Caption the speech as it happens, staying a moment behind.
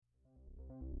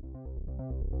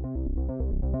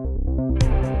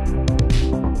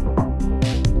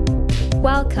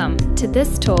Welcome to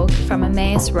this talk from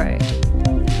Emmaus Road,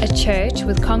 a church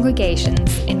with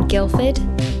congregations in Guildford,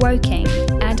 Woking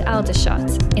and Aldershot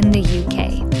in the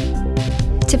UK.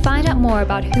 To find out more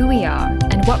about who we are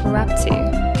and what we're up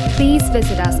to, please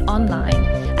visit us online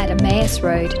at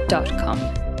emmausroad.com.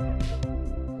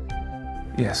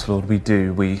 Yes, Lord, we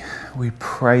do. We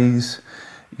praise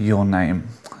your name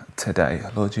today.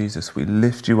 Lord Jesus, we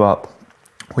lift you up.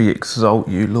 We exalt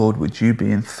you. Lord, would you be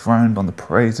enthroned on the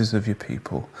praises of your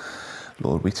people?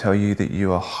 Lord, we tell you that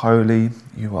you are holy,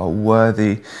 you are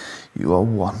worthy, you are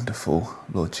wonderful,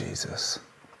 Lord Jesus.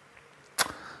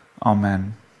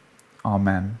 Amen.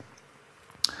 Amen.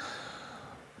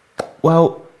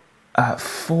 Well,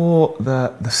 for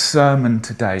the sermon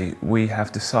today, we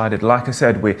have decided, like I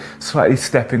said, we're slightly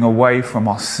stepping away from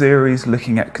our series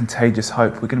looking at contagious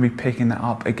hope. We're going to be picking that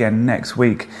up again next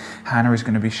week. Hannah is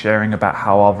going to be sharing about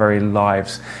how our very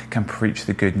lives can preach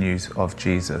the good news of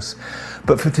Jesus.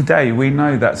 But for today, we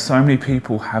know that so many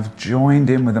people have joined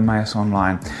in with Emmaus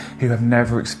Online who have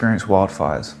never experienced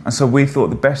wildfires. And so we thought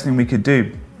the best thing we could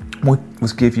do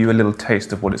was give you a little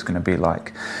taste of what it's going to be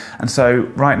like. And so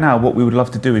right now what we would love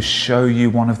to do is show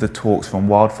you one of the talks from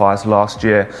wildfires last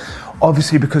year.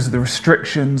 Obviously, because of the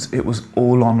restrictions, it was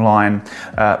all online.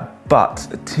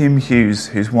 But Tim Hughes,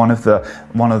 who's one of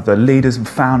the leaders and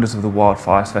founders of the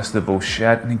Wildfires Festival,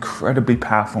 shared an incredibly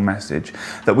powerful message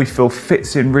that we feel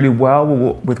fits in really well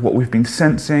with what we've been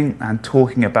sensing and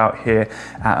talking about here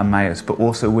at Emmaus, but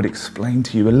also would explain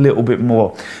to you a little bit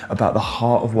more about the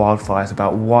heart of wildfires,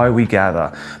 about why we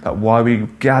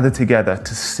gather together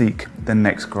to seek the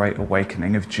next great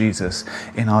awakening of Jesus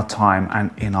in our time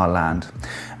and in our land.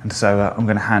 And so I'm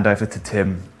going to hand over to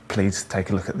Tim. Please take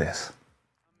a look at this.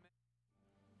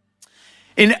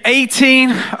 In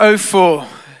 1804,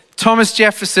 Thomas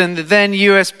Jefferson, the then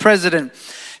US president,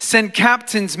 sent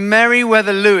Captains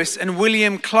Meriwether Lewis and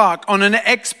William Clark on an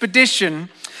expedition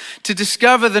to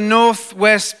discover the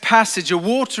Northwest Passage, a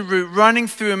water route running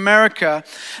through America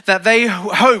that they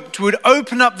hoped would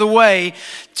open up the way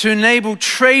to enable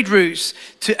trade routes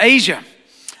to Asia.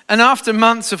 And after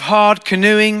months of hard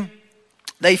canoeing,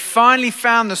 they finally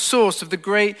found the source of the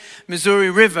great Missouri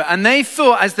River. And they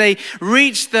thought as they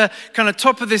reached the kind of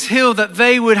top of this hill that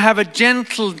they would have a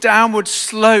gentle downward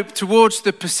slope towards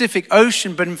the Pacific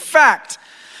Ocean. But in fact,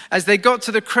 as they got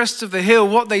to the crest of the hill,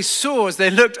 what they saw as they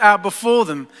looked out before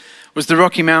them was the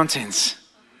Rocky Mountains.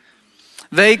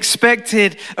 They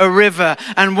expected a river,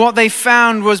 and what they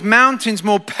found was mountains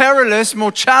more perilous, more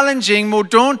challenging, more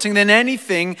daunting than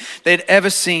anything they'd ever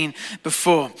seen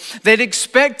before. They'd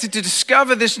expected to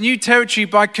discover this new territory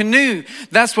by canoe.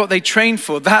 That's what they trained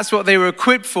for. That's what they were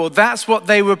equipped for. That's what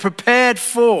they were prepared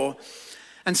for.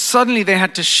 And suddenly they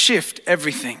had to shift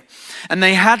everything, and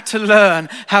they had to learn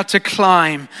how to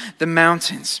climb the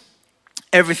mountains.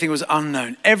 Everything was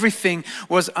unknown. Everything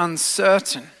was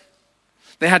uncertain.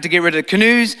 They had to get rid of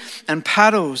canoes and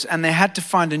paddles, and they had to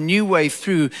find a new way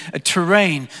through a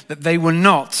terrain that they were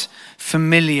not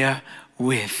familiar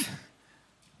with.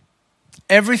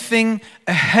 Everything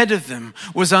ahead of them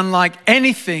was unlike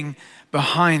anything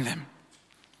behind them.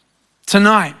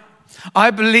 Tonight,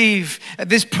 I believe at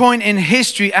this point in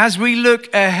history, as we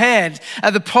look ahead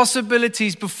at the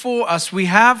possibilities before us, we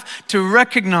have to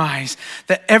recognize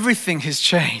that everything has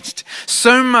changed.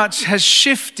 So much has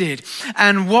shifted,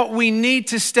 and what we need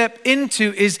to step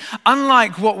into is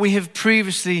unlike what we have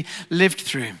previously lived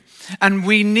through. And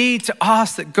we need to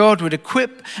ask that God would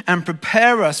equip and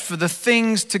prepare us for the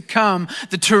things to come,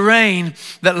 the terrain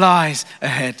that lies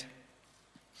ahead.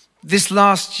 This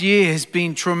last year has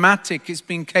been traumatic, it's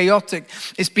been chaotic,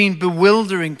 it's been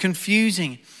bewildering,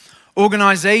 confusing.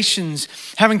 Organizations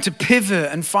having to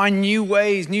pivot and find new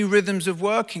ways, new rhythms of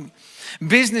working.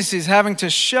 Businesses having to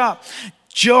shut,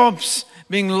 jobs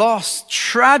being lost,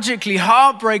 tragically,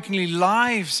 heartbreakingly,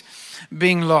 lives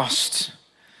being lost.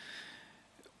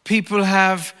 People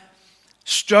have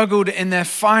struggled in their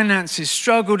finances,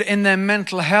 struggled in their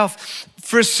mental health.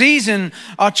 For a season,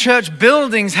 our church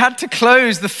buildings had to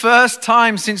close the first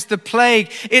time since the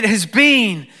plague. It has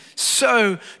been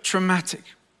so traumatic.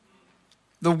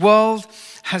 The world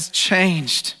has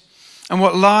changed, and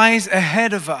what lies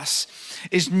ahead of us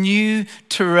is new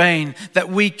terrain that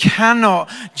we cannot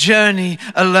journey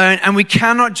alone, and we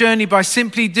cannot journey by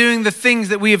simply doing the things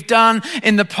that we have done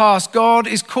in the past. God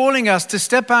is calling us to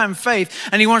step out in faith,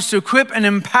 and he wants to equip and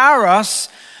empower us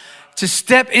to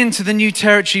step into the new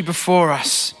territory before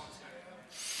us.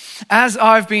 As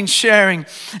I've been sharing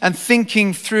and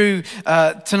thinking through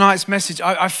tonight's message,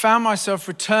 I found myself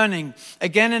returning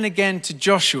again and again to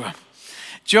Joshua.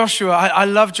 I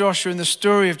love Joshua and the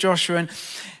story of Joshua. And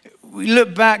we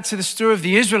look back to the story of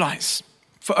the Israelites.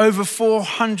 for over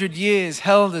 400 years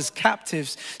held as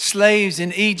captives, slaves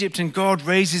in Egypt, and God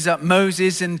raises up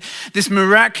Moses, and this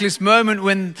miraculous moment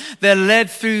when they're led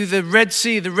through the Red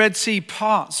Sea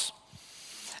parts,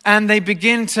 and they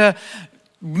begin to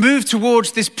move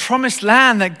towards this promised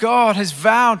land that God has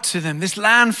vowed to them, this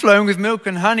land flowing with milk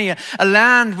and honey, a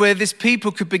land where this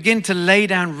people could begin to lay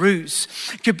down roots,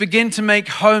 could begin to make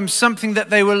homes, something that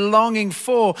they were longing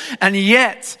for. And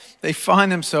yet they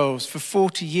find themselves for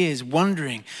 40 years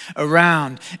wandering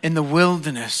around in the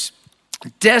wilderness,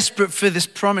 desperate for this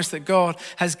promise that God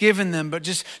has given them, but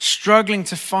just struggling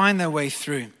to find their way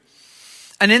through.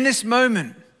 And in this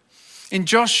moment, in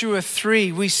Joshua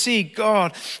 3, we see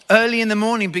God early in the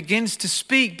morning begins to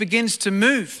speak, begins to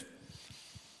move.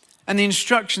 And the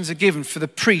instructions are given for the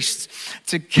priests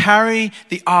to carry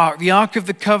the Ark of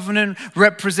the Covenant,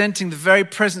 representing the very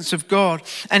presence of God.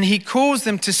 And he calls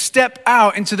them to step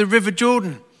out into the River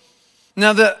Jordan.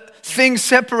 Now, the thing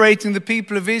separating the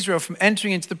people of Israel from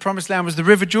entering into the promised land was the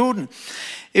River Jordan.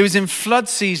 It was in flood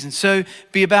season, so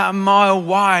be about a mile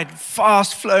wide,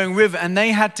 fast-flowing river, and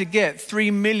they had to get 3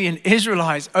 million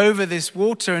Israelites over this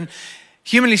water, and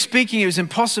humanly speaking, it was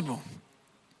impossible.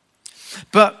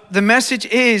 But the message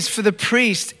is for the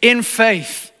priest in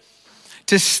faith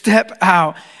to step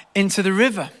out into the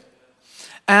river.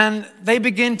 And they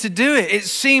begin to do it. It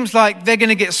seems like they're going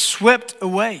to get swept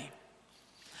away.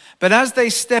 But as they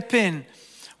step in,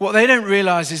 what they don't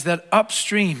realize is that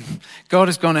upstream, God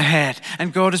has gone ahead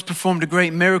and God has performed a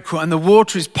great miracle, and the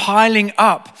water is piling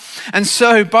up. And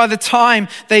so by the time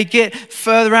they get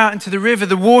further out into the river,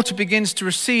 the water begins to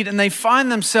recede, and they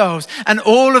find themselves and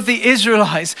all of the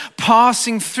Israelites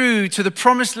passing through to the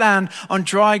promised land on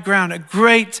dry ground. A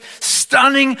great,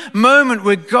 stunning moment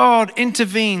where God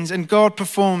intervenes and God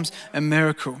performs a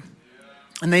miracle.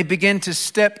 And they begin to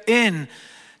step in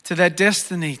to their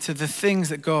destiny, to the things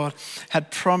that God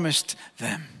had promised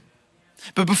them.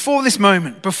 But before this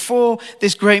moment, before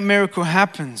this great miracle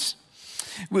happens,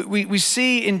 we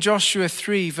see in Joshua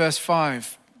 3 verse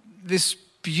 5, this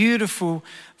beautiful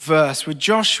verse where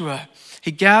Joshua,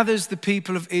 he gathers the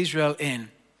people of Israel in,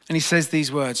 and he says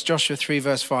these words, Joshua 3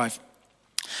 verse 5,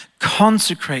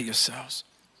 "Consecrate yourselves,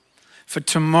 for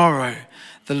tomorrow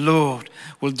the Lord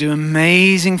will do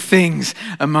amazing things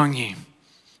among you."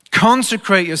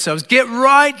 Consecrate yourselves. Get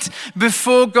right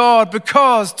before God,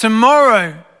 because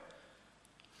tomorrow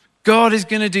God is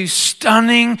going to do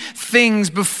stunning things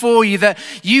before you that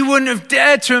you wouldn't have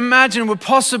dared to imagine were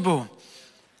possible.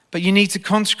 But you need to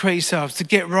consecrate yourselves, to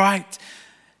get right,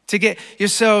 to get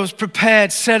yourselves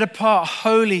prepared, set apart,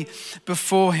 holy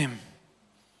before Him.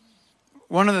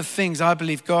 One of the things I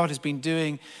believe God has been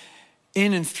doing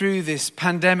in and through this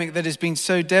pandemic that has been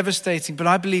so devastating, but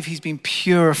I believe He's been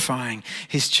purifying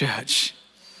His church.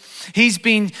 He's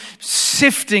been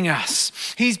sifting us.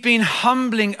 He's been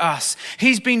humbling us.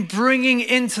 He's been bringing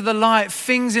into the light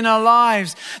things in our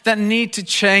lives that need to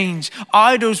change.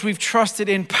 Idols we've trusted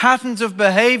in, patterns of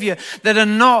behavior that are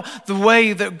not the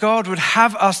way that God would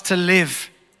have us to live.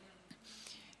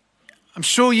 I'm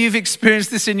sure you've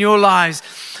experienced this in your lives,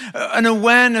 an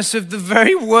awareness of the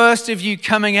very worst of you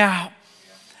coming out.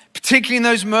 Particularly in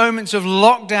those moments of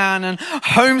lockdown and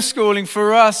homeschooling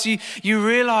for us, you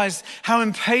realize how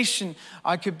impatient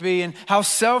I could be, and how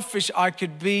selfish I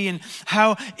could be, and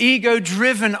how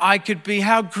ego-driven I could be,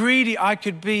 how greedy I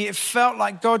could be. It felt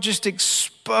like God just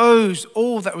exposed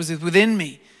all that was within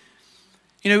me.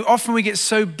 You know, often we get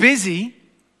so busy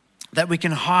that we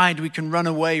can hide, we can run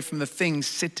away from the things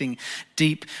sitting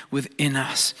deep within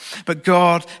us. But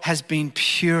God has been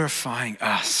purifying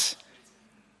us.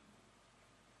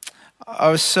 I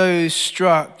was so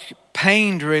struck,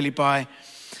 pained really, by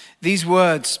these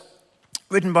words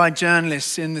written by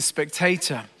journalists in The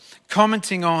Spectator,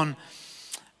 commenting on,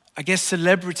 I guess,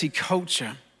 celebrity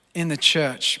culture in the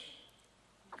church.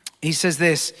 He says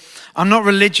this, "I'm not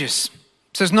religious,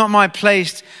 so it's not my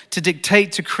place to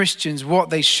dictate to Christians what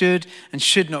they should and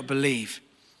should not believe.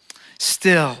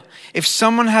 Still, if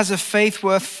someone has a faith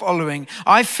worth following,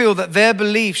 I feel that their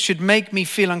belief should make me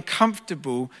feel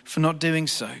uncomfortable for not doing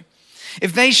so.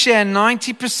 If they share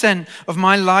 90% of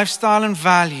my lifestyle and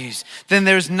values, then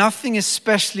there is nothing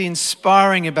especially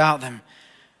inspiring about them.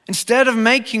 Instead of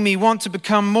making me want to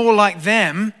become more like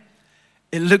them,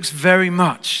 it looks very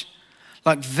much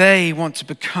like they want to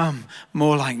become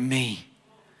more like me."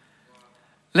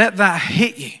 Let that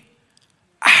hit you.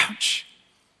 Ouch.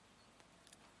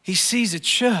 He sees a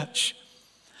church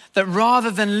That rather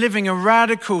than living a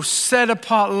radical,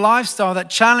 set-apart lifestyle that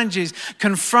challenges,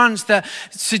 confronts, that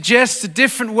suggests a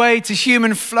different way to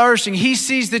human flourishing, he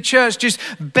sees the church just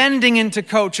bending into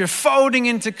culture, folding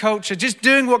into culture, just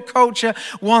doing what culture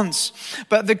wants.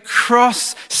 But the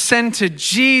cross-centered,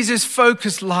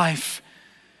 Jesus-focused life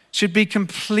should be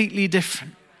completely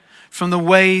different from the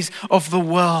ways of the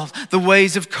world, the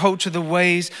ways of culture, the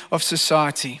ways of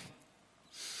society.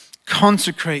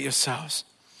 Consecrate yourselves.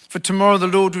 For tomorrow the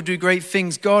Lord will do great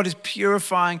things. God is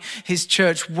purifying his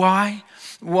church. Why?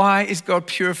 Why is God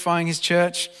purifying his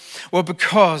church? Well,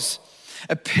 because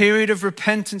a period of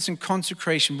repentance and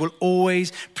consecration will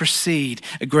always precede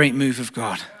a great move of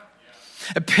God.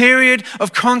 A period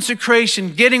of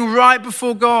consecration, getting right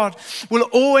before God, will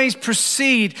always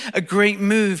precede a great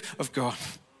move of God.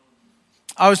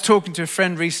 I was talking to a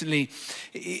friend recently.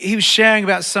 He was sharing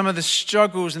about some of the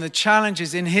struggles and the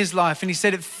challenges in his life. And he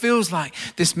said, it feels like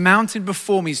this mountain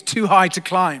before me is too high to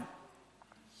climb.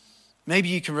 Maybe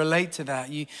you can relate to that.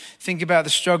 You think about the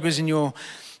struggles in your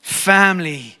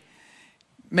family,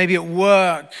 maybe at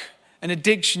work, an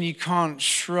addiction you can't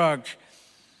shrug,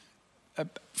 a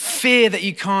fear that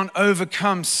you can't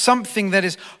overcome, something that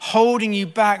is holding you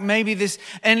back, maybe this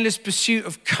endless pursuit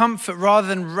of comfort rather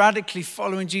than radically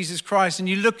following Jesus Christ. And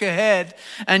you look ahead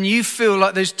and you feel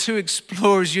like those two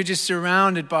explorers, you're just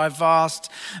surrounded by vast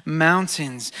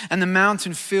mountains and the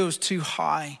mountain feels too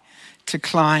high to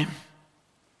climb.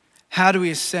 How do we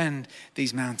ascend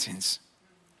these mountains?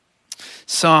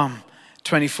 Psalm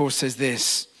 24 says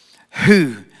this,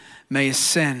 who may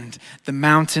ascend the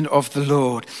mountain of the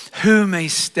Lord? Who may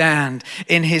stand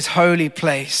in his holy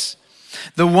place?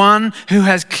 The one who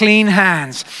has clean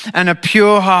hands and a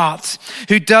pure heart,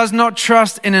 who does not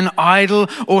trust in an idol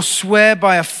or swear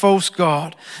by a false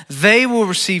god. They will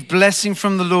receive blessing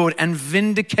from the Lord and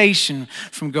vindication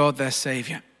from God their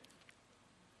Savior.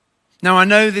 Now I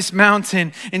know this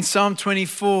mountain in Psalm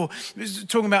 24, is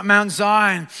talking about Mount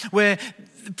Zion, where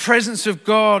the presence of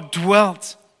God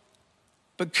dwelt.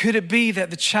 But could it be that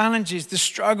the challenges, the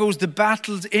struggles, the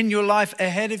battles in your life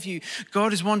ahead of you,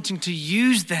 God is wanting to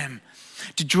use them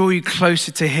to draw you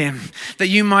closer to him, that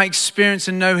you might experience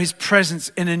and know his presence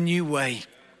in a new way,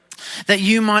 that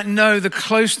you might know the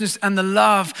closeness and the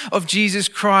love of Jesus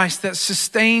Christ that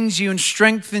sustains you and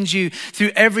strengthens you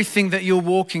through everything that you're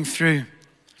walking through?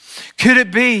 Could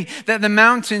it be that the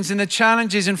mountains and the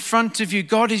challenges in front of you,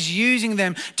 God is using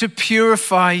them to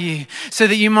purify you so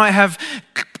that you might have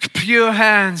pure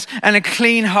hands and a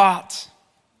clean heart?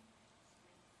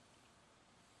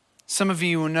 Some of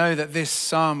you will know that this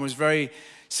psalm was very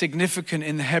significant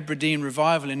in the Hebridean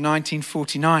revival in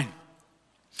 1949.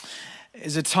 It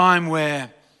was a time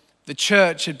where the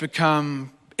church had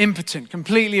become impotent,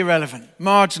 completely irrelevant,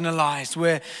 marginalized,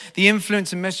 where the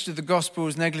influence and message of the gospel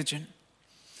was negligent.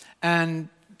 And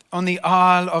on the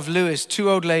Isle of Lewis, two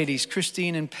old ladies,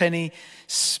 Christine and Peggy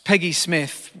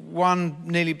Smith, one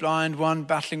nearly blind, one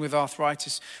battling with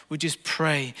arthritis, would just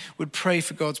pray, would pray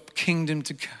for God's kingdom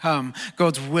to come,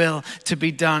 God's will to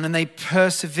be done. And they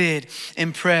persevered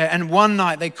in prayer. And one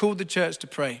night they called the church to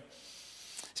pray.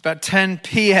 It's about 10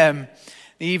 p.m. in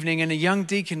the evening, and a young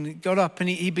deacon got up and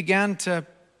he began to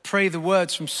pray the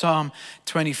words from Psalm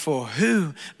 24.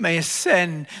 Who may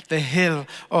ascend the hill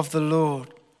of the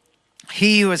Lord?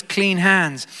 He who has clean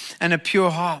hands and a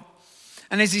pure heart.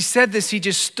 And as he said this, he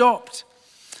just stopped.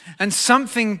 And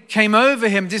something came over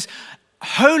him, this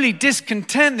holy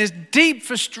discontent, this deep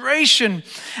frustration.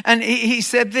 And he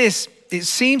said this, it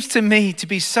seems to me to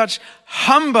be such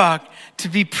humbug to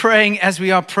be praying as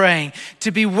we are praying,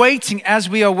 to be waiting as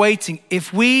we are waiting,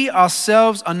 if we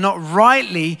ourselves are not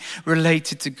rightly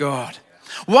related to God.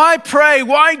 Why pray?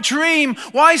 Why dream?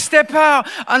 Why step out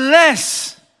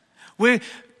unless we're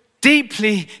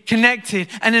deeply connected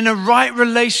and in a right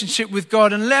relationship with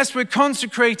God, unless we're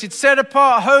consecrated, set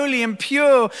apart, holy and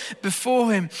pure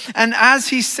before him? And as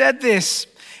he said this,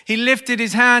 he lifted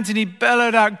his hands and he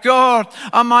bellowed out, God,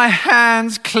 are my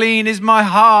hands clean? Is my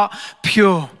heart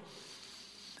pure?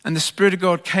 And the Spirit of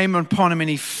God came upon him and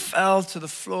he fell to the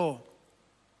floor.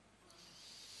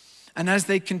 And as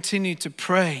they continued to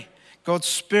pray, God's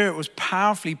Spirit was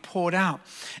powerfully poured out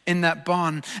in that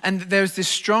barn. And there was this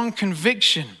strong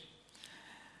conviction,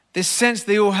 this sense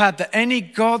they all had, that any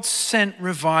God-sent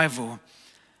revival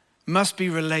must be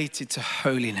related to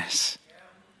holiness.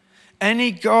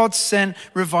 Any God-sent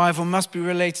revival must be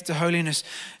related to holiness.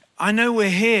 I know we're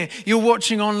here. You're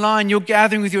watching online. You're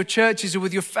gathering with your churches or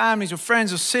with your families or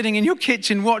friends or sitting in your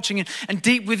kitchen watching. And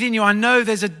deep within you, I know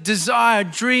there's a desire,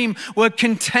 dream. We're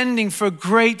contending for a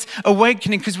great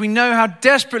awakening because we know how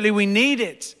desperately we need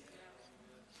it.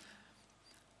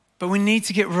 But we need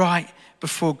to get right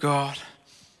before God.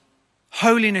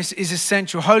 Holiness is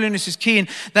essential. Holiness is key. And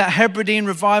that Hebridean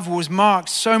revival was marked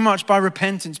so much by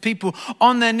repentance. People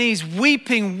on their knees,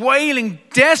 weeping, wailing,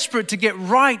 desperate to get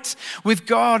right with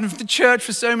God. And for the church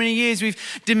for so many years, we've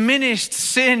diminished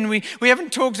sin. We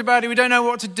haven't talked about it. We don't know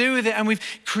what to do with it. And we've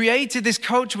created this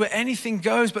culture where anything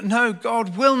goes. But no,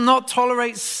 God will not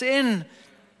tolerate sin.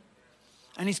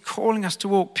 And he's calling us to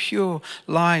walk pure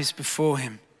lives before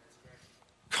him.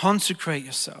 Consecrate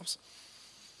yourselves.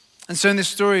 And so in this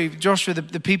story, Joshua,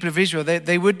 the people of Israel,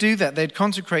 they would do that. They'd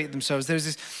consecrate themselves. There was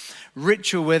this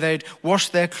ritual where they'd wash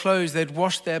their clothes, they'd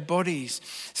wash their bodies,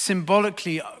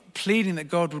 symbolically pleading that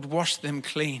God would wash them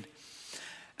clean.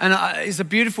 And it's a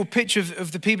beautiful picture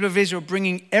of the people of Israel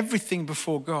bringing everything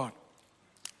before God,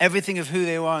 everything of who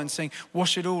they are, and saying,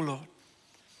 wash it all, Lord.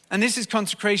 And this is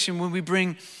consecration when we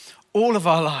bring all of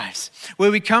our lives,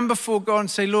 where we come before God and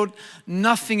say, Lord,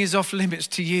 nothing is off limits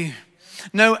to you.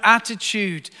 No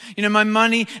attitude, my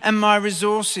money and my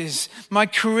resources, my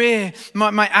career,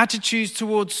 my attitudes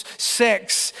towards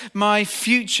sex, my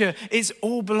future, it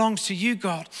all belongs to you,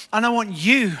 God. And I want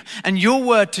you and your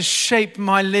word to shape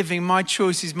my living, my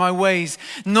choices, my ways,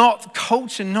 not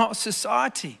culture, not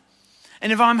society.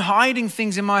 And if I'm hiding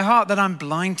things in my heart that I'm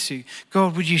blind to,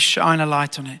 God, would you shine a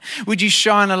light on it? Would you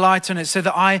shine a light on it so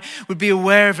that I would be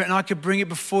aware of it and I could bring it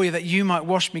before you, that you might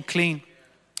wash me clean?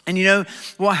 And you know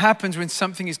what happens when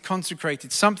something is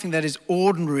consecrated? Something that is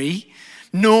ordinary,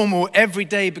 normal, every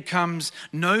day becomes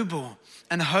noble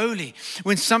and holy.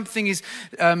 When something is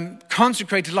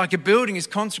consecrated, like a building is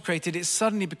consecrated, it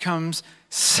suddenly becomes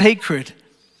sacred.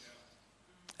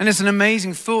 And it's an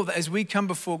amazing thought that as we come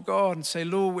before God and say,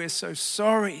 Lord, we're so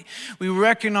sorry. We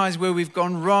recognize where we've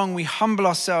gone wrong. We humble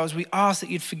ourselves. We ask that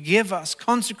you'd forgive us,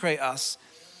 consecrate us.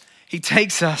 He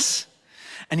takes us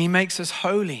and he makes us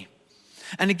holy.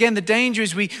 And again, the danger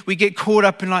is we get caught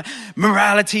up in like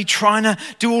morality, trying to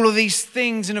do all of these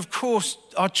things. And of course,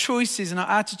 our choices and our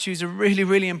attitudes are really,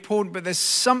 really important. But there's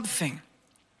something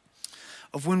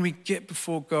of when we get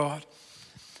before God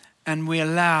and we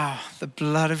allow the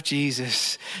blood of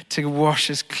Jesus to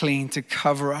wash us clean, to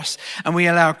cover us. And we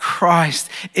allow Christ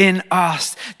in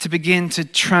us to begin to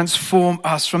transform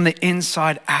us from the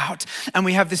inside out. And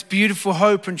we have this beautiful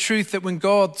hope and truth that when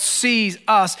God sees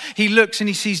us, he looks and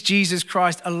he sees Jesus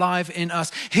Christ alive in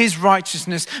us. His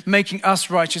righteousness making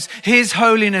us righteous. His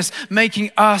holiness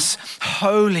making us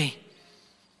holy.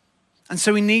 And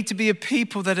so we need to be a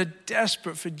people that are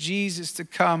desperate for Jesus to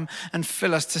come and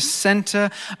fill us, to center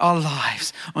our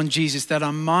lives on Jesus, that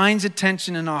our mind's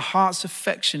attention and our heart's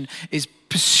affection is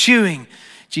pursuing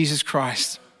Jesus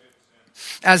Christ.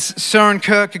 As Søren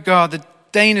Kierkegaard, the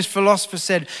Danish philosopher,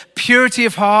 said, purity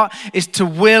of heart is to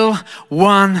will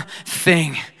one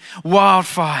thing: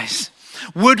 wildfires.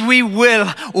 Would we will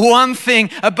one thing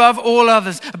above all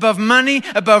others, above money,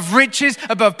 above riches,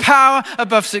 above power,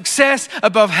 above success,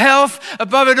 above health,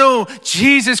 above it all,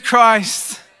 Jesus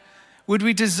Christ? Would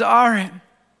we desire it?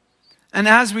 And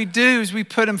as we do, as we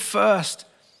put him first,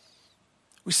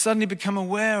 we suddenly become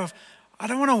aware of, I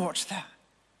don't want to watch that.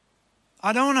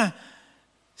 I don't want to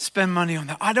spend money on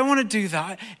that. I don't want to do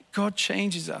that. God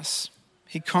changes us.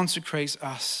 He consecrates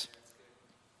us.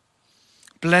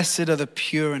 Blessed are the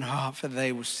pure in heart, for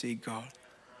they will see God.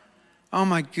 Oh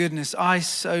my goodness, I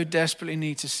so desperately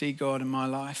need to see God in my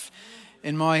life,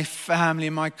 in my family,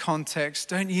 in my context.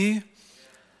 Don't you?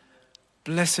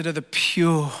 Blessed are the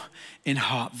pure in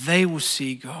heart. They will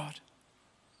see God.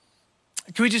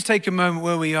 Can we just take a moment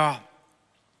where we are,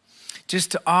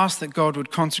 just to ask that God would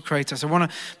consecrate us? I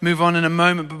want to move on in a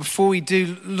moment, but before we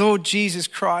do, Lord Jesus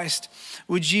Christ,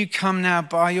 would you come now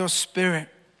by your Spirit?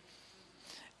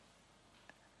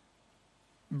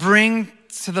 Bring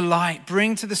to the light,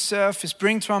 bring to the surface,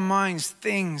 bring to our minds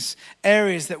things,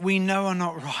 areas that we know are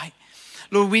not right.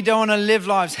 Lord, we don't want to live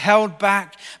lives held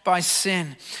back by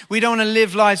sin. We don't want to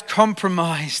live lives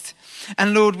compromised.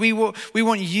 And Lord, we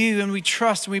want you, and we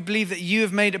trust and we believe that you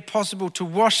have made it possible to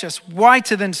wash us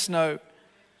whiter than snow.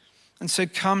 And so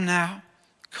come now,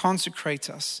 consecrate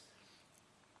us.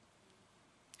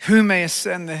 Who may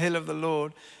ascend the hill of the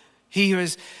Lord?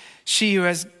 She who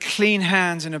has clean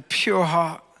hands and a pure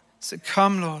heart. So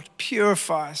come, Lord,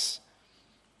 purify us.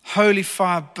 Holy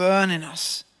fire burn in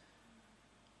us.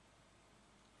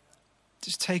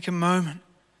 Just take a moment,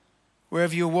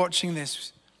 wherever you're watching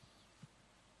this.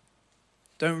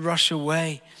 Don't rush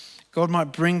away. God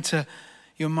might bring to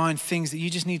your mind things that you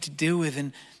just need to deal with,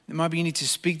 and it might be you need to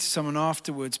speak to someone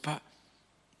afterwards, but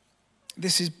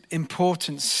this is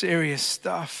important, serious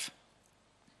stuff.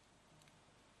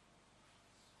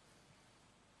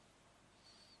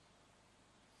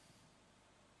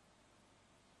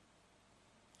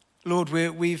 Lord,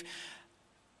 we've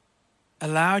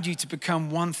allowed you to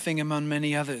become one thing among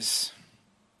many others.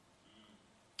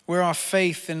 Where our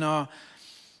faith and our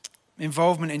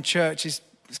involvement in church is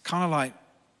kind of like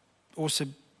also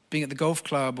being at the golf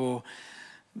club or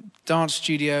dance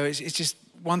studio. It's just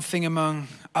one thing among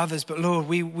others. But Lord,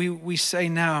 we say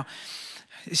now,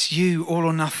 it's you, all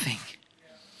or nothing.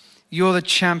 You're the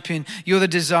champion. You're the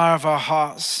desire of our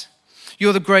hearts.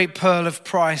 You're the great pearl of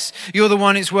price. You're the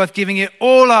one it's worth giving it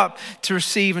all up to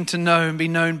receive and to know and be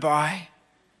known by.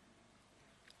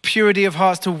 Purity of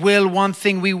hearts to will one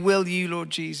thing. We will you, Lord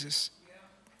Jesus.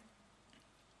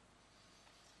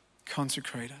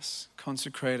 Consecrate us.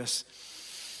 Consecrate us.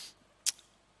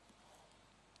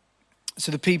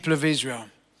 So the people of Israel,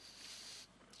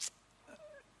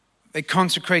 they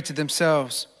consecrated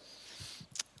themselves.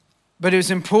 But it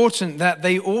was important that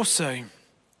they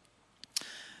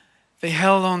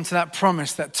held on to that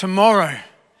promise that tomorrow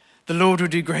the Lord will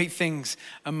do great things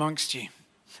amongst you.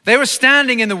 They were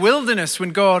standing in the wilderness when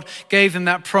God gave them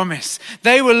that promise.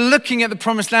 They were looking at the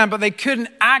promised land, but they couldn't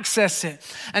access it.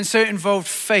 And so it involved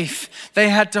faith. They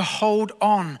had to hold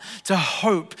on to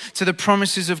hope, to the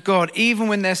promises of God, even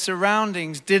when their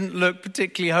surroundings didn't look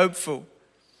particularly hopeful.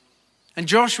 And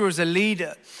Joshua was a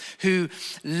leader who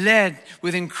led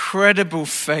with incredible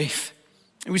faith.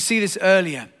 We see this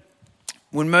earlier.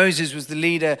 When Moses was the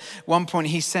leader, at one point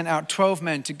he sent out 12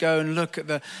 men to go and look at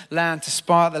the land, to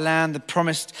spy out the land, the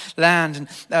promised land.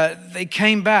 And they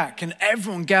came back and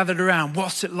everyone gathered around.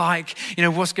 What's it like?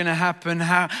 What's going to happen?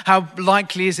 How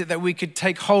likely is it that we could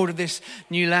take hold of this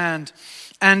new land?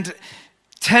 And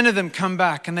 10 of them come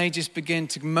back and they just begin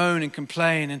to moan and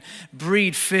complain and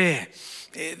breed fear.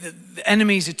 The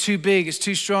enemies are too big, it's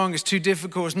too strong, it's too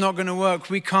difficult, it's not going to work,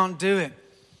 we can't do it.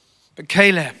 But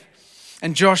Caleb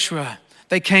and Joshua,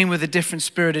 they came with a different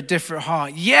spirit, a different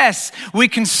heart. Yes, we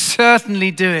can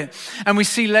certainly do it. And we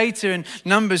see later in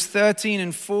Numbers 13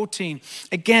 and 14,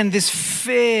 again, this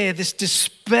fear, this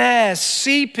despair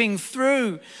seeping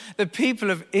through the people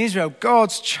of Israel,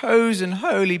 God's chosen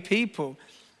holy people.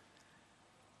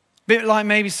 A bit like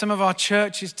maybe some of our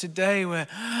churches today where,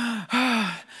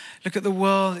 look at the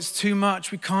world, it's too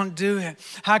much, we can't do it.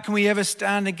 How can we ever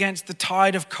stand against the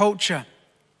tide of culture?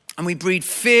 And we breed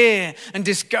fear and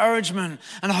discouragement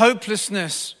and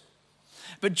hopelessness.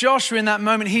 But Joshua in that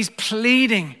moment, he's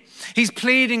pleading. He's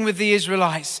pleading with the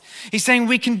Israelites. He's saying,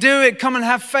 we can do it, come and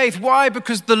have faith. Why?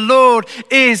 Because the Lord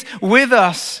is with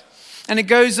us. And it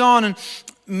goes on and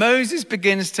Moses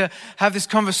begins to have this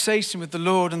conversation with the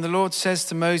Lord. And the Lord says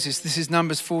to Moses, this is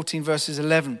Numbers 14 verses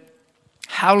 11.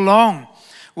 How long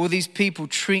will these people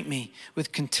treat me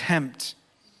with contempt?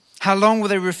 How long will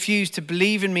they refuse to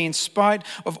believe in me in spite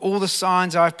of all the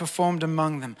signs I have performed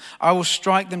among them? I will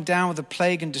strike them down with a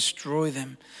plague and destroy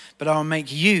them, but I will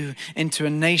make you into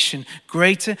a nation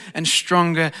greater and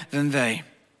stronger than they.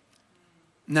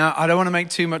 Now, I don't want to make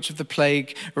too much of the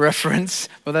plague reference,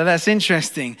 although that's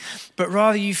interesting, but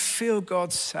rather you feel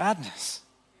God's sadness.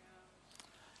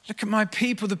 Look at my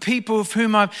people, the people of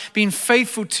whom I've been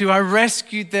faithful to. I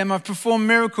rescued them. I've performed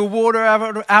miracle water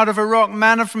out of a rock,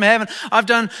 manna from heaven. I've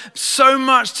done so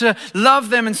much to love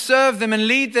them and serve them and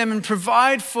lead them and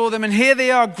provide for them. And here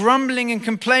they are grumbling and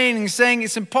complaining, saying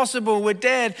it's impossible, we're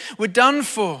dead, we're done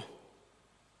for.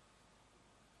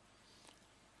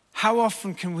 How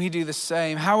often can we do the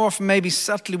same? How often, maybe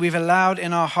subtly, we've allowed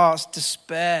in our hearts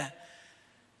despair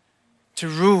to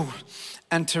rule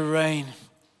and to reign.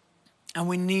 And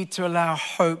we need to allow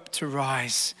hope to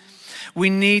rise. We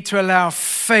need to allow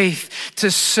faith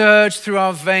to surge through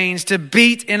our veins, to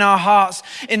beat in our hearts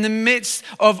in the midst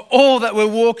of all that we're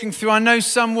walking through. I know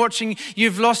some watching,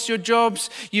 you've lost your jobs,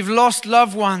 you've lost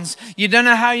loved ones. You don't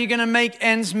know how you're going to make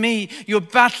ends meet. You're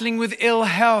battling with ill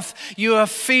health. You are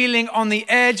feeling on the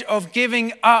edge of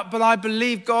giving up. But I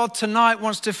believe God tonight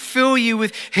wants to fill you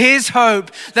with His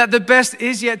hope that the best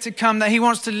is yet to come, that He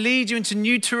wants to lead you into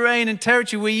new terrain and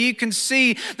territory where you can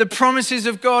see the promises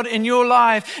of God in your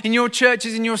life, in your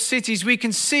churches, in your cities. We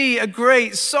can see a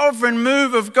great sovereign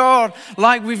move of God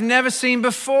like we've never seen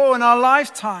before in our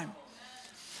lifetime.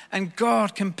 And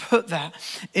God can put that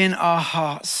in our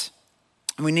hearts.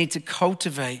 And we need to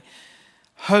cultivate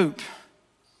hope,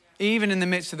 even in the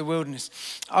midst of the wilderness.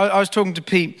 I was talking to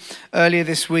Pete earlier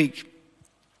this week,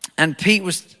 and Pete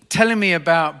was telling me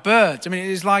about birds. I mean,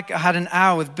 it was like I had an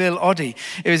hour with Bill Oddie.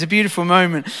 It was a beautiful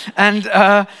moment.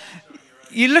 And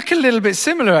you look a little bit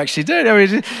similar, actually,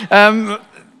 don't you?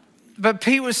 But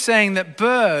Pete was saying that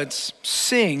birds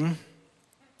sing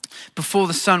before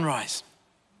the sunrise.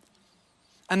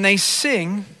 And they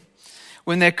sing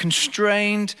when they're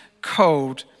constrained,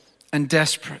 cold, and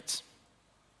desperate.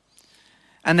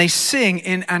 And they sing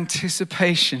in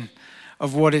anticipation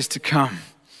of what is to come.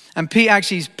 And Pete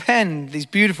actually penned these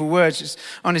beautiful words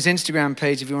on his Instagram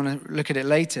page if you want to look at it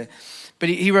later. But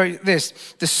he wrote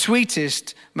this: the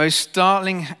sweetest, most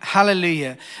startling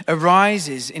hallelujah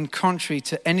arises in contrary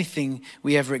to anything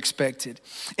we ever expected.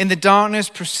 In the darkness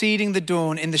preceding the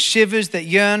dawn, in the shivers that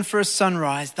yearn for a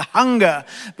sunrise, the hunger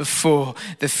before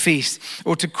the feast.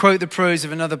 Or to quote the prose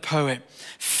of another poet,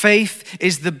 faith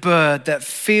is the bird that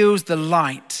feels the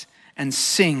light and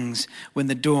sings when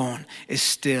the dawn is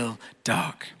still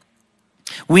dark.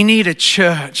 We need a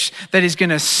church that is going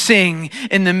to sing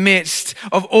in the midst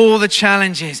of all the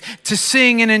challenges, to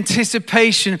sing in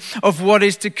anticipation of what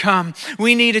is to come.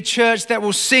 We need a church that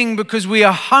will sing because we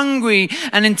are hungry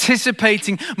and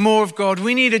anticipating more of God.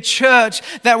 We need a church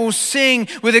that will sing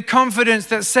with a confidence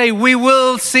that say, we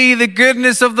will see the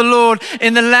goodness of the Lord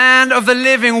in the land of the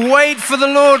living. Wait for the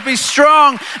Lord, be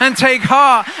strong and take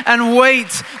heart and wait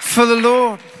for the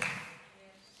Lord.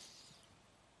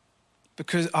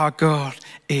 Because our God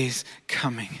is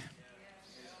coming.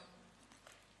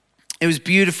 It was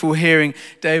beautiful hearing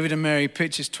David and Mary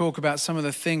Pitchers talk about some of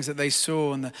the things that they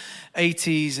saw in the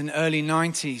 80s and early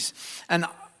 90s. And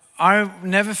I'll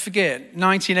never forget,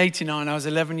 1989, I was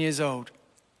 11 years old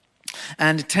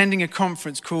and attending a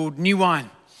conference called New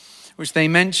Wine, which they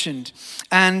mentioned.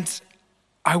 And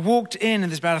I walked in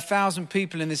and there's about 1,000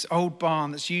 people in this old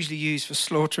barn that's usually used for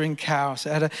slaughtering cows.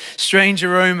 It had a strange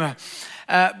aroma.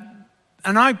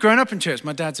 And I've grown up in church.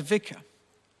 My dad's a vicar.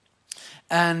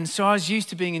 And so I was used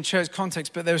to being in church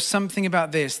context, but there was something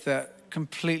about this that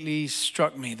completely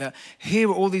struck me, that here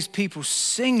were all these people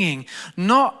singing,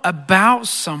 not about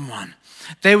someone.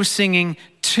 They were singing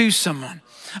to someone.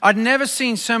 I'd never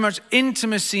seen so much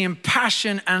intimacy and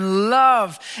passion and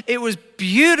love. It was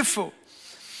beautiful.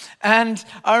 And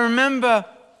I remember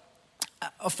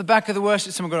off the back of the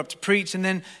worship, someone got up to preach, and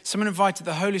then someone invited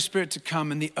the Holy Spirit to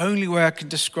come, and the only way I could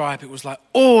describe it was like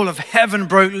all of heaven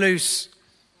broke loose.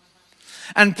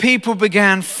 And people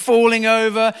began falling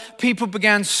over, people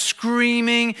began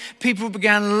screaming, people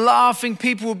began laughing,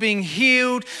 people were being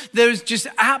healed. There was just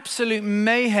absolute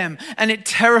mayhem, and it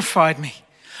terrified me.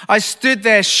 I stood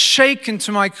there shaken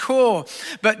to my core,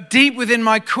 but deep within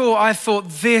my core, I thought,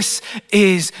 this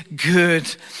is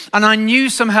good. And I knew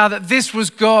somehow that this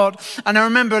was God. And I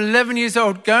remember 11 years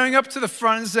old going up to the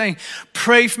front and saying,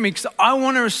 pray for me, because I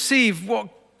want to receive what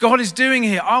God is doing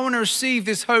here. I want to receive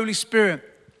this Holy Spirit.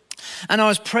 And I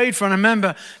was prayed for, and I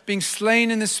remember being slain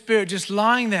in the Spirit, just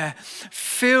lying there,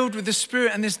 filled with the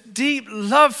Spirit, and this deep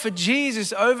love for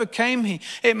Jesus overcame me.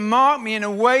 It marked me in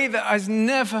a way that has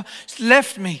never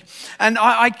left me. And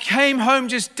I came home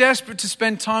just desperate to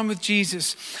spend time with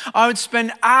Jesus. I would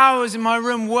spend hours in my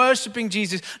room worshiping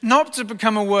Jesus, not to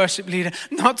become a worship leader,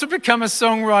 not to become a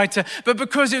songwriter, but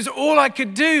because it was all I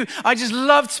could do. I just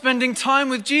loved spending time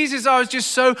with Jesus. I was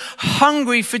just so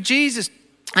hungry for Jesus.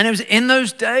 And it was in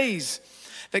those days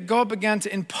that God began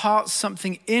to impart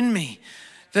something in me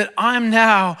that I'm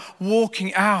now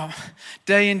walking out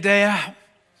day in, day out.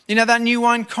 You know, that New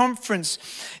Wine conference,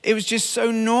 it was just so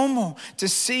normal to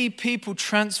see people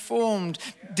transformed,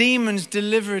 demons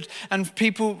delivered, and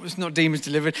people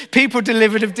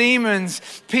delivered of demons,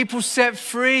 people set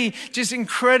free, just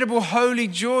incredible holy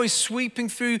joy sweeping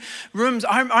through rooms.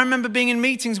 I remember being in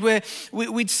meetings where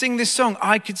we'd sing this song,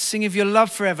 I Could Sing of Your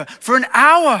Love Forever, for an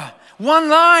hour. One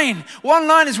line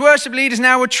as worship leaders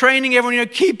now, we're training everyone,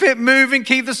 keep it moving,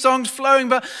 keep the songs flowing,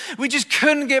 but we just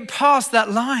couldn't get past that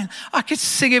line. I could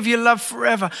sing of your love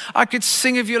forever. I could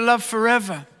sing of your love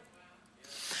forever.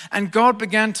 And God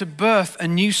began to birth a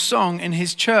new song in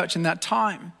his church in that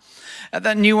time. At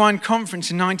that New Wine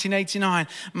conference in 1989,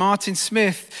 Martin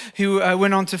Smith, who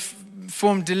went on to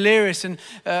formed Delirious, and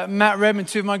Matt Redman,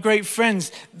 two of my great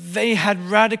friends, they had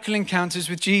radical encounters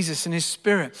with Jesus and his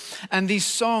Spirit. And these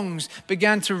songs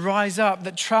began to rise up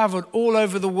that traveled all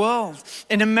over the world.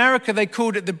 In America, they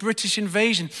called it the British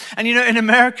Invasion. And in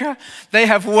America, they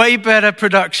have way better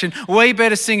production, way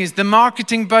better singers. The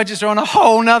marketing budgets are on a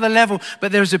whole nother level,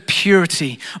 but there's a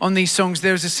purity on these songs.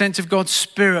 There's a sense of God's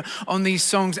Spirit on these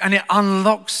songs, and it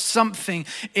unlocks something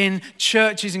in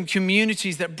churches and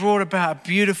communities that brought about a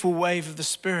beautiful wave of the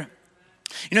Spirit.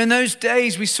 In those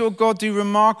days, we saw God do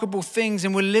remarkable things,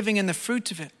 and we're living in the fruit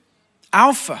of it.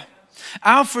 Alpha.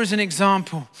 Alpha is an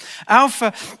example.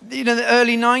 Alpha, the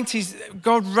early 90s,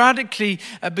 God radically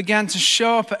began to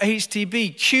show up at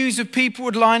HTB. Queues of people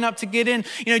would line up to get in.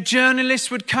 Journalists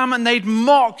would come and they'd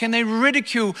mock and they'd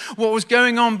ridicule what was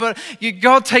going on. But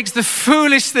God takes the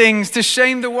foolish things to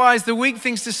shame the wise, the weak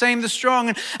things to shame the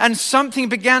strong. And something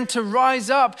began to rise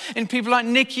up in people like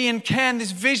Nikki and Ken,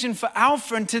 this vision for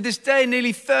Alpha. And to this day,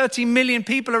 nearly 30 million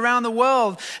people around the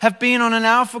world have been on an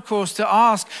Alpha course to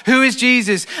ask, who is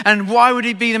Jesus and why would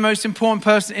he be the most important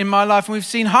person in my life? And we've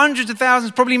seen hundreds of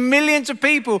thousands, probably millions of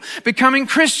people becoming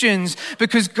Christians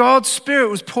because God's Spirit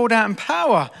was poured out in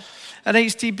power at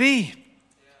HTB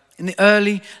in the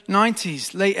early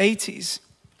 90s, late 80s.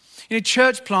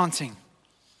 Church planting.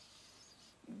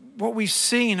 What we've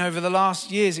seen over the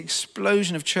last years,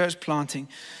 explosion of church planting.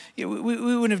 We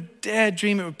wouldn't have dared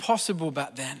dream it was possible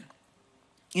back then.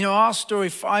 Our story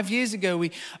 5 years ago,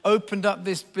 we opened up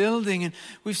this building and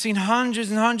we've seen hundreds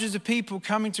and hundreds of people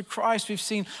coming to Christ. We've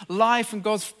seen life and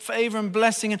God's favor and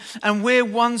blessing. And we're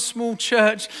one small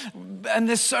church and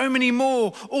there's so many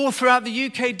more all throughout the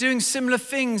UK doing similar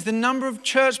things. The number of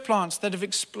church plants that have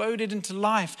exploded into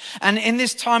life. And in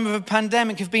this time of a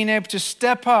pandemic have been able to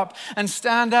step up and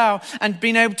stand out and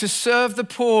been able to serve the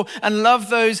poor and love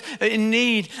those in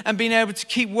need and being able to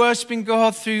keep worshiping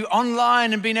God through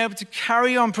online and being able to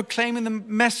carry on proclaiming the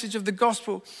message of the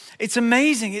gospel. It's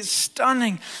amazing. It's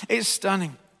stunning. It's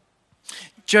stunning.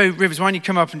 Joe Rivers, why don't you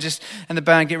come up and the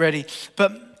band get ready.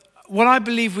 But what I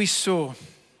believe we saw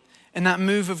in that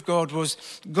move of God was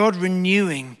God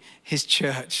renewing his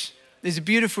church. There's a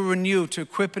beautiful renewal to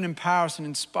equip and empower us and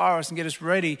inspire us and get us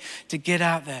ready to get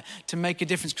out there, to make a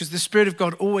difference, because the Spirit of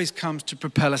God always comes to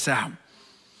propel us out.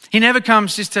 He never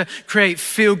comes just to create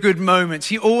feel-good moments.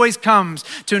 He always comes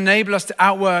to enable us to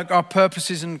outwork our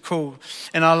purposes and call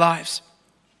in our lives.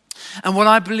 And what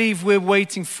I believe we're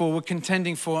waiting for, we're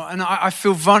contending for, and I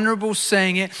feel vulnerable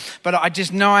saying it, but I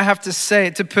just know I have to say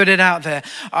it to put it out there.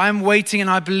 I'm waiting and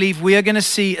I believe we are going to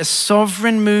see a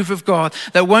sovereign move of God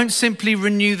that won't simply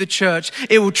renew the church.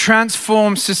 It will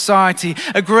transform society.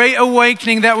 A great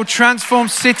awakening that will transform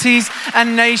cities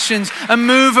and nations. A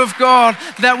move of God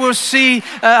that will see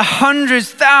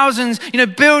hundreds, thousands,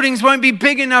 buildings won't be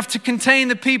big enough to contain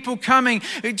the people coming.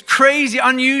 It's crazy,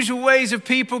 unusual ways of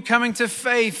people coming to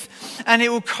faith. And it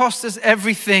will cost us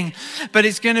everything, but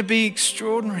it's going to be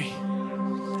extraordinary.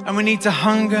 And we need to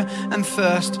hunger and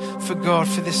thirst for God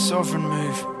for this sovereign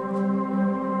move.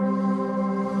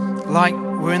 Like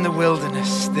we're in the wilderness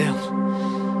still.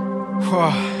 Whoa.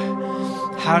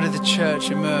 How did the church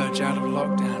emerge out of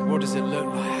lockdown? What does it look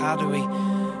like?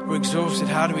 We're exhausted.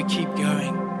 How do we keep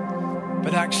going?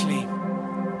 But actually,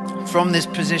 from this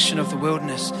position of the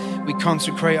wilderness, we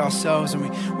consecrate ourselves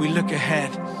and we look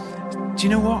ahead. Do you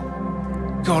know what?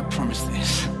 God promised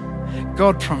this.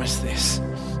 God promised this.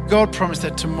 God promised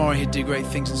that tomorrow he'd do great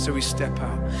things, and so we step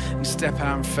out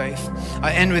in faith.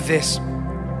 I end with this.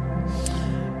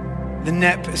 The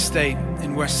Knepp estate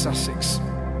in West Sussex,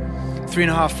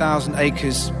 3,500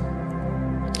 acres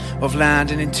of land,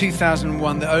 and in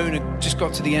 2001 the owner just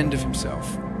got to the end of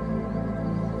himself.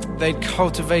 They'd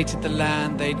cultivated the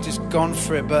land, they'd just gone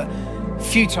for it, but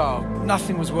futile.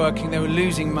 Nothing was working. They were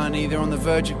losing money. They were on the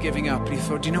verge of giving up. But he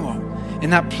thought, do you know what?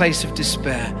 In that place of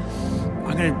despair,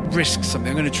 I'm going to risk something.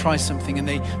 I'm going to try something. And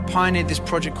they pioneered this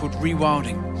project called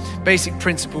rewilding. Basic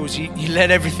principles, you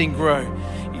let everything grow.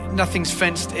 Nothing's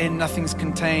fenced in, nothing's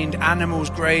contained.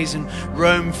 Animals graze and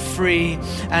roam free.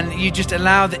 And you just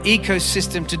allow the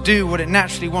ecosystem to do what it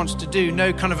naturally wants to do.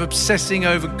 No kind of obsessing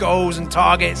over goals and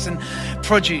targets and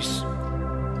produce.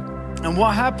 And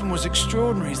what happened was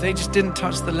extraordinary. They just didn't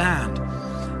touch the land.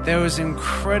 There was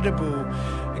incredible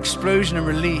explosion and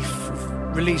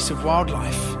release of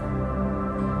wildlife.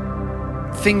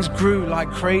 Things grew like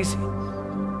crazy.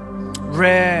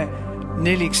 Rare,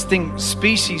 nearly extinct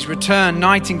species returned.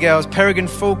 Nightingales, peregrine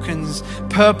falcons,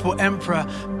 purple emperor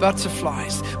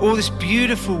butterflies. All this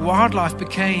beautiful wildlife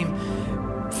became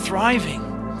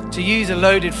thriving. To use a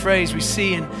loaded phrase we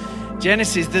see in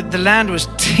Genesis, the land was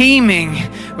teeming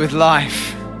with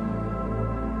life.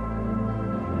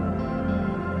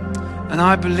 And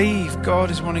I believe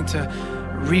God is wanting to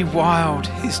rewild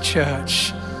his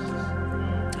church.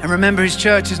 And remember, his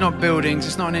church is not buildings,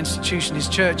 it's not an institution. His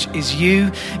church is you,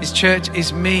 his church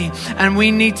is me. And we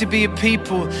need to be a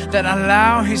people that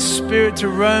allow his Spirit to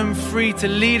roam free, to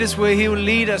lead us where he will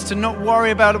lead us, to not worry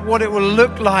about what it will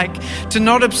look like, to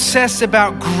not obsess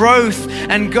about growth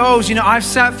and goals. I've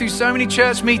sat through so many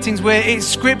church meetings where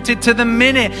it's scripted to the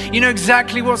minute. You know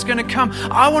exactly what's going to come.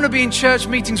 I want to be in church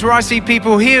meetings where I see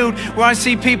people healed, where I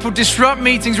see people disrupt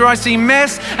meetings, where I see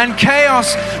mess and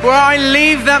chaos, where I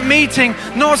leave that meeting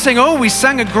not not saying, oh, we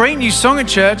sang a great new song at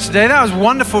church today. That was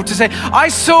wonderful. To say, I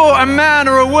saw a man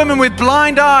or a woman with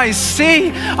blind eyes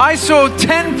see. I saw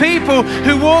 10 people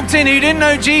who walked in who didn't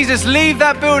know Jesus leave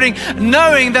that building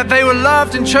knowing that they were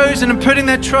loved and chosen and putting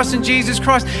their trust in Jesus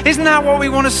Christ. Isn't that what we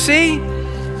want to see?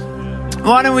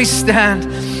 Why don't we stand?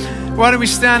 Why don't we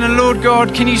stand? And Lord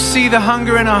God, can you see the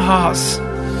hunger in our hearts?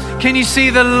 Can you see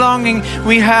the longing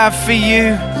we have for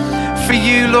you? For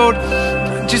you, Lord,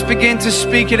 just begin to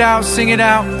speak it out, sing it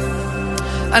out.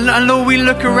 And Lord, we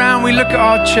look around, we look at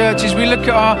our churches, we look at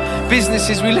our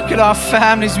businesses, we look at our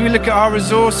families, we look at our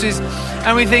resources,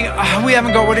 and we think, oh, we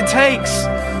haven't got what it takes.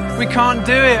 We can't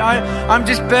do it. I'm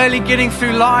just barely getting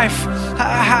through life.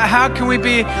 How can we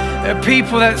be a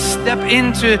people that step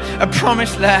into a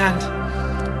promised land?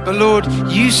 But Lord,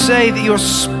 you say that your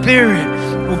Spirit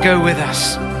will go with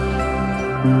us.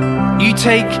 You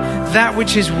take that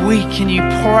which is weak and you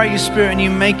pour out your Spirit and you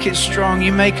make it strong.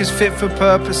 You make us fit for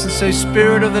purpose. And so,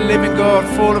 Spirit of the living God,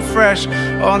 fall afresh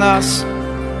on us.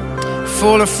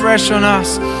 Fall afresh on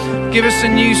us. Give us a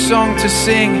new song to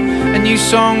sing, a new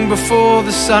song before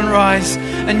the sunrise,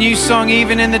 a new song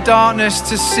even in the darkness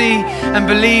to see and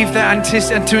believe that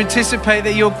and to anticipate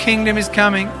that your kingdom is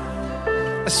coming.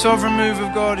 A sovereign move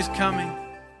of God is coming.